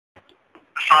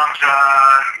Songs,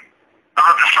 I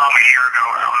wrote this song a year ago.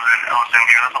 I was in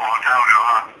here. That's a long time ago,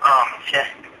 huh? Yeah.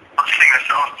 I'll just sing this.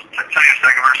 I'll tell you the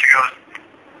second verse. It goes,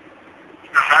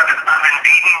 I've been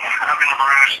beaten, I've been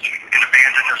bruised, and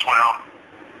abandoned as well.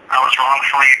 I was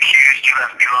wrongfully accused, you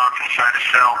left me locked inside a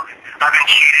cell. I've been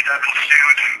cheated, I've been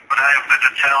sued, but I have lived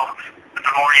to tell that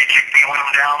the more you kick me when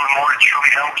I'm down, the more it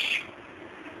truly helps.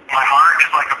 My heart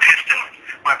is like a piston,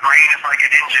 my brain is like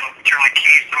an engine. Turn the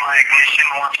keys to my ignition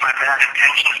once my bad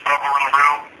intentions bubble and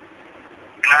brew.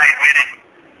 And I admit it,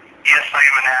 yes, I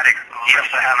am an addict, and yes,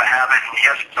 I have a habit, and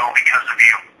yes, it's all because of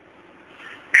you.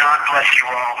 God bless you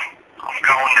all. I'm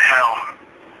going to hell.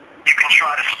 You can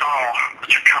try to stall, but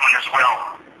you're coming as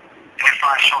well. And if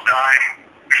I shall die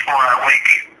before I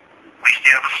wake, at least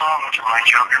you have a song to remind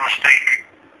you of your mistake.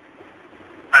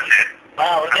 That's it.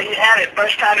 Wow, there you have it.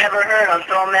 First time ever heard on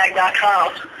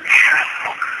throwmag.com.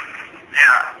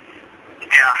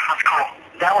 Yeah, that's cool.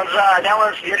 That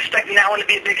one's, you're expecting that one to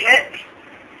be a big hit?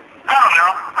 I don't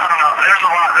know. There's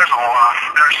a lot.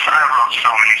 I wrote so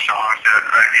many songs that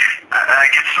I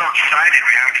get so excited,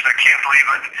 man, because I can't believe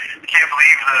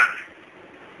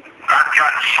I've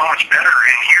gotten so much better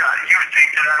in here. You would think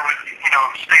that I would,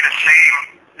 stay the same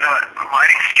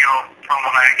writing skill from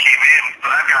when I came in,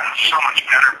 but I've gotten so much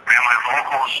better, man. My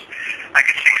vocals, I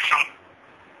can sing so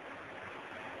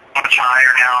much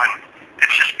higher now, and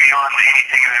it's just beyond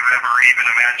anything I've ever even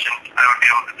imagined I would be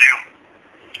able to do.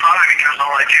 It's probably because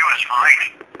all I do is write,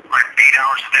 like 8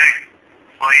 hours a day.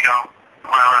 Well,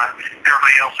 while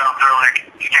everybody else out there, like,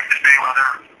 skip the day while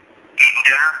they're eating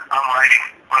dinner, I'm writing.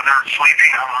 While they're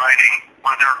sleeping, I'm writing.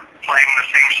 While they're playing the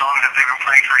same song that they've been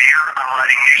playing for a year, I'm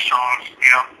writing new songs,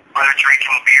 While they're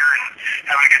drinking beer and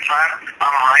having a good time,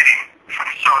 I'm writing.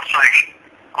 So it's like,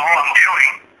 all I'm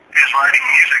doing is writing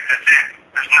music, that's it.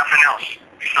 There's nothing else.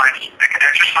 Besides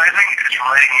exercising, it's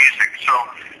writing music. So,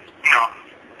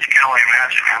 you can only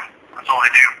imagine, man. That's all I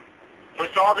do.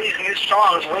 With all these new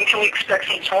songs, when can we expect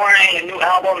some touring, a new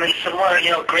album, and some more,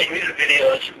 great music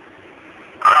videos?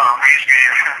 Music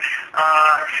video.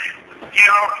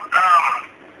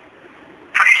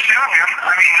 Pretty soon, man.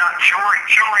 I mean, not touring.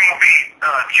 Touring will be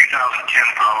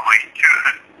 2010 probably.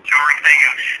 The touring thing,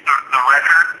 and the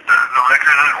record that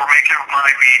we're making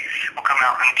will come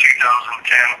out in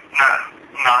 2010.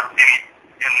 Not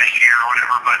in this year or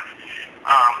whatever, but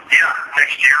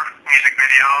next year. Music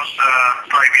videos,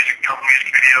 couple music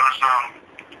videos.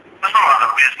 There's a lot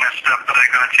of business stuff that I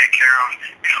gotta take care of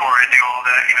before I do all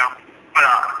that, But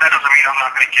that doesn't mean I'm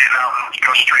not going to get out and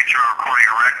go straight to recording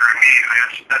a record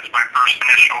immediately. That's my first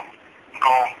initial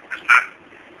goal, is to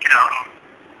get out and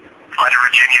fly to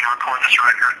Virginia and record this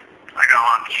record. I got a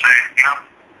lot to say,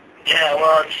 Yeah,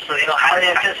 well, it's highly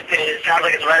anticipated. It sounds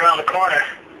like it's right around the corner.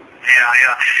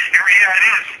 Yeah. It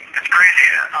is. It's crazy.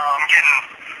 I'm getting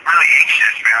really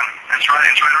anxious, man. It's right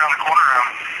around the corner.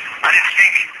 I didn't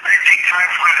think time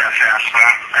flew that fast,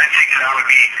 man. I didn't think that I would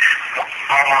be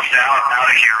almost out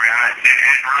of here, man.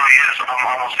 It really is. I'm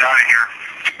almost out of here.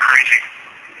 It's crazy.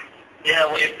 Yeah,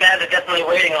 well, your fans are definitely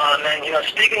waiting on it, man.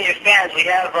 Speaking of your fans, we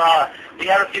have a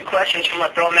few questions from our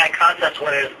Throwmag contest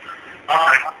winners.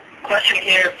 Question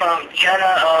here from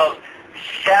Jenna of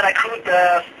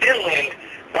Satakunta, Finland.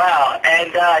 Wow,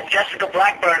 and Jessica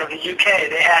Blackburn of the UK,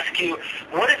 they ask you,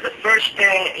 what is the first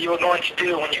thing you are going to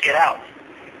do when you get out?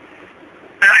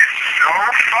 That is so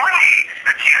funny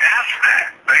that you asked that.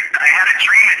 I had a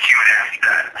dream that you would ask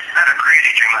that. I had a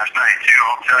crazy dream last night, too.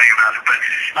 I'll tell you about it. But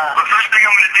the first thing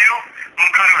I'm going to do,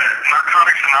 I'm going to go to a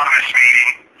Narcotics Anonymous meeting.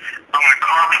 I'm going to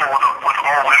carpool with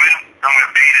all women. I'm going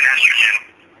to bathe in estrogen.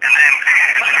 And then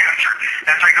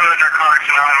after I go to the Narcotics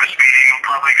Anonymous meeting, I'm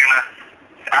probably going to,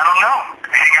 I don't know,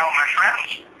 hang out with my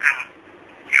friends. And,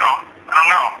 I don't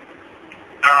know.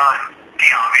 The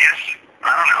obvious.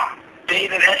 I don't know.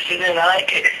 Bathe in estrogen, I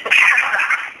like it. I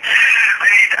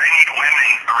need women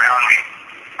around me.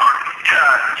 Or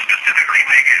specifically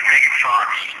Megan Fox,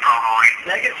 probably.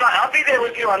 Megan Fox, I'll be there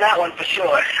with you on that one for sure.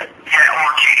 Yeah,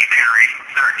 or Katy Perry.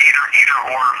 They're either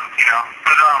or,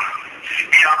 But,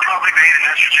 I'll probably bathe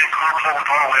in estrogen, carpool with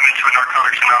all women to a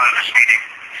Narcotics Anonymous meeting.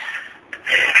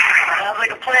 Sounds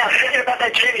like a plan. I'm thinking about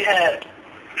that dream you had.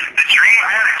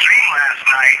 I had a dream last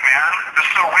night, man. It was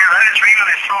so weird. I had a dream that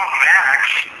I saw Max.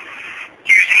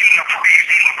 He was eating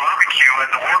barbecue at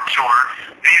the Warped Tour,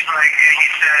 and he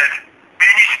said,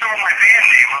 man, you stole my band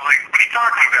name. I was like, what are you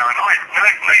talking about? No,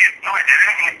 I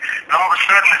didn't. And all of a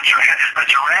sudden, a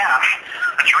giraffe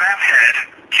head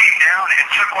came down and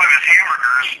took one of his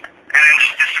hamburgers, and then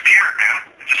just disappeared, man.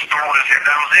 It just stole his head.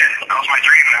 That was it. That was my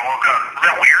dream, and I woke up. Is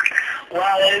that weird?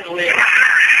 Wow, that is weird.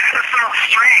 That sounds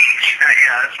strange.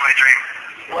 Yeah, that's my dream.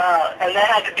 Wow, and that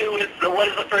had to do with what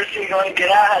is the first thing you're going to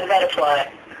get out? How did that apply?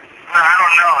 No, I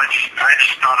don't know. I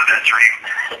just thought of that dream.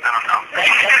 I don't know.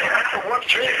 That's a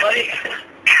warped dream, buddy.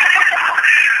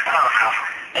 I don't know.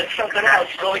 It's something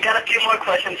else. Well, we got a few more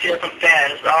questions here from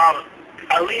fans.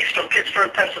 Elise from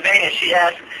Pittsburgh, Pennsylvania, she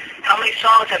asked, how many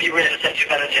songs have you written since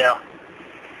you've been in jail?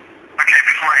 Okay,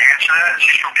 before I answer that,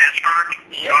 she's from Pittsburgh.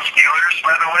 Yep. Those Steelers,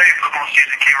 by the way, football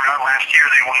season came around last year.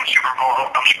 They won the Super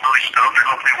Bowl. I'm really stoked. I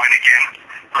hope they win again.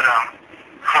 But,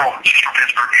 cool. She's from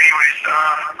Pittsburgh. Anyways,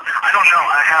 I don't know.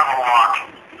 I have a lot.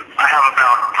 I have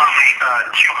about probably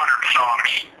 200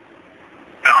 songs.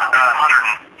 About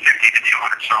 150 to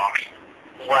 200 songs.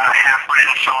 Wow.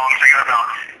 Half-written songs. I got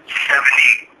about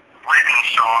 70 written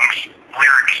songs,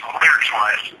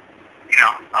 lyrics-wise. You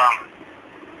know, I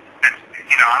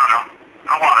don't know.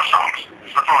 A lot of songs.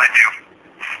 That's all I do.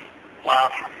 Wow.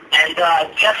 And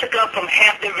Jessica from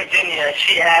Hampton, Virginia,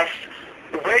 she asks,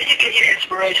 where do you get your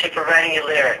inspiration for writing your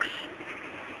lyrics?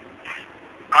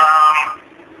 I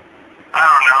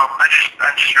don't know.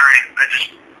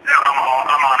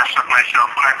 I'm honest with myself.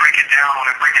 When I break it down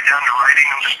to writing,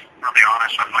 I'm just really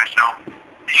honest with myself.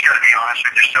 You just gotta be honest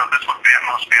with yourself. That's what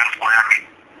most bands lack,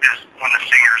 is when the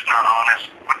singer's not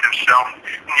honest with themselves.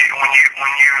 When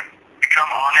you become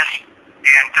honest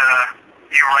and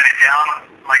you write it down,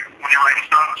 like when you're writing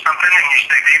something and you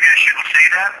say, maybe I shouldn't say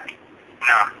that.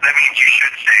 No, that means you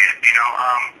should say it. You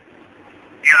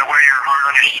gotta wear your heart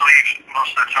on your sleeve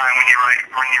most of the time when you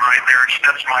write lyrics.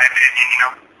 That's my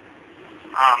opinion.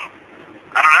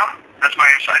 I don't know. That's my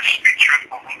insight. Just be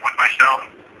truthful with myself.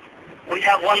 We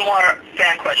have one more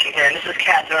fan question here, and this is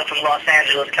Catherine from Los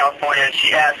Angeles, California, and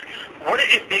she asks, what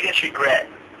is your biggest regret?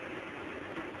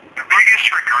 The biggest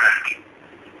regret?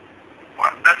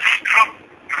 What? What is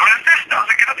this? That's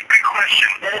a good question.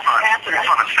 That is Catherine.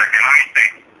 Hold on a second. Let me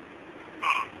think.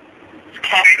 It's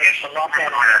Catherine from Los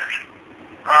Angeles.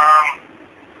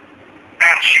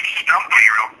 Man, she stumped me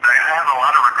real quick. I have a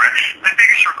lot of regret. The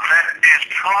biggest regret is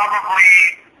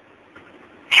probably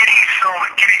getting so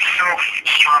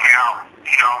strung out.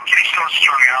 Getting so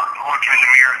strung out and looking in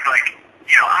the mirror. Like,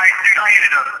 I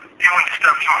ended up doing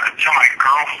stuff to my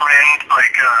girlfriend.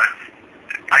 Like,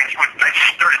 I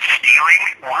started stealing.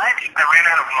 What? I ran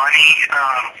out of money.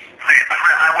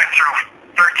 I went through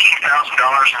 $13,000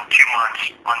 in 2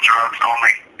 months on drugs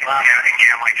only. Wow. And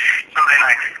gambling. So then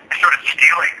I started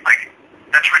stealing. Like,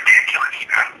 that's ridiculous,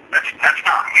 man. That's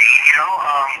not me,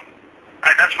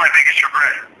 that's my biggest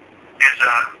regret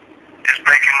is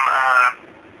breaking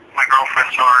my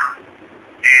girlfriend's heart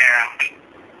and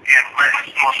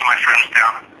letting most of my friends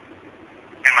down.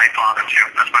 And my father too.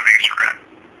 That's my biggest regret.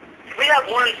 We have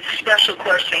one special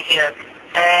question here,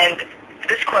 and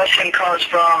this question comes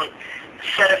from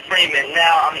Seta Freeman.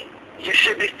 Now, you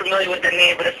should be familiar with the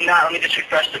name, but if not, let me just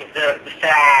refresh the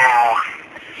fact. Oh.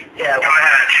 Yeah. Go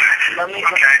ahead. Let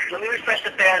me refresh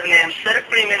the fan's name. Seta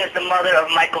Freeman is the mother of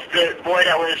Michael, the boy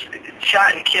that was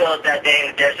shot and killed that day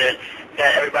in the desert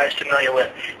that everybody's familiar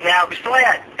with. Now, before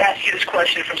I ask you this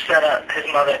question from Seta, his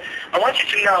mother, I want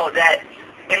you to know that,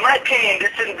 in my opinion,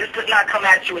 this does not come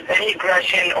at you with any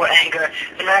aggression or anger.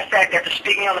 As a matter of fact, after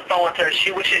speaking on the phone with her,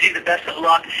 she wishes you the best of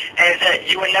luck, and that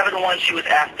you were never the one she was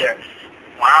after.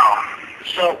 Wow.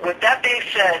 So, with that being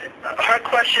said, her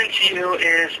question to you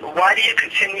is, why do you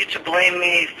continue to blame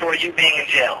me for you being in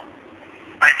jail?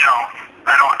 I don't.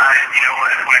 When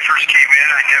I first came in,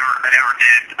 I never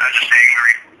did. I was just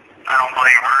angry. I don't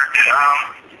blame her.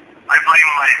 I blame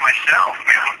myself,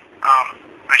 man.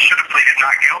 I should have pleaded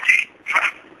not guilty.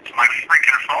 It's my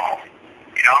freaking fault.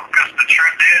 Because the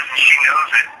truth is, and she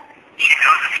knows it. She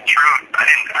knows it's the truth.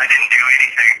 I didn't do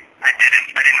anything. I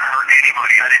didn't hurt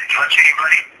anybody. I didn't touch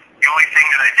anybody. The only thing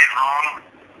that I did wrong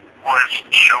was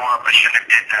show up. I shouldn't have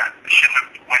did that. I shouldn't have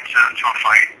went to a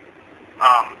fight.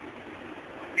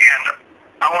 And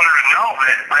I want her to know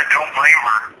that I don't blame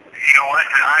her. You know what?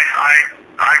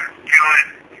 I feel that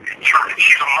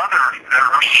she's a mother.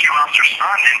 She lost her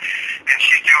son, and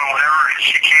she's doing whatever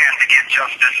she can to get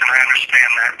justice, and I understand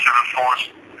that to the fullest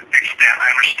extent. I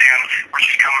understand where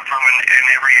she's coming from in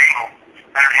every angle.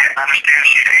 I understand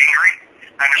she's angry.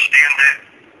 I understand that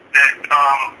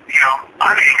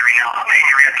I'm angry now. I'm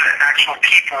angry at the actual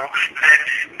people that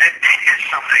did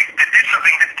something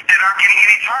that aren't getting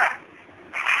any time.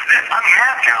 I'm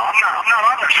mad now. I'm not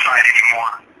on their side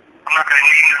anymore. I'm not going to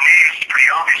name their names. It's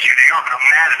pretty obvious who they are, but I'm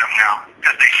mad at them now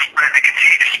because they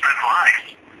continue to spread lies.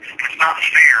 It's not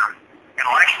fair, and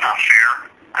life's not fair.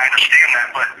 I understand that,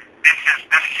 but this is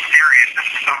serious. This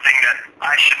is something that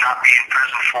I should not be in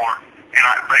prison for.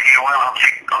 But you know what? I'll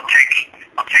take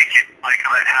it like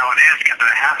how it is because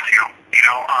I have to.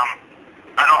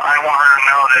 I want her to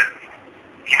know that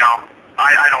you know,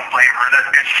 I don't blame her.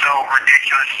 It's so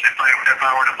ridiculous if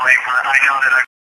I were to blame her. I know that I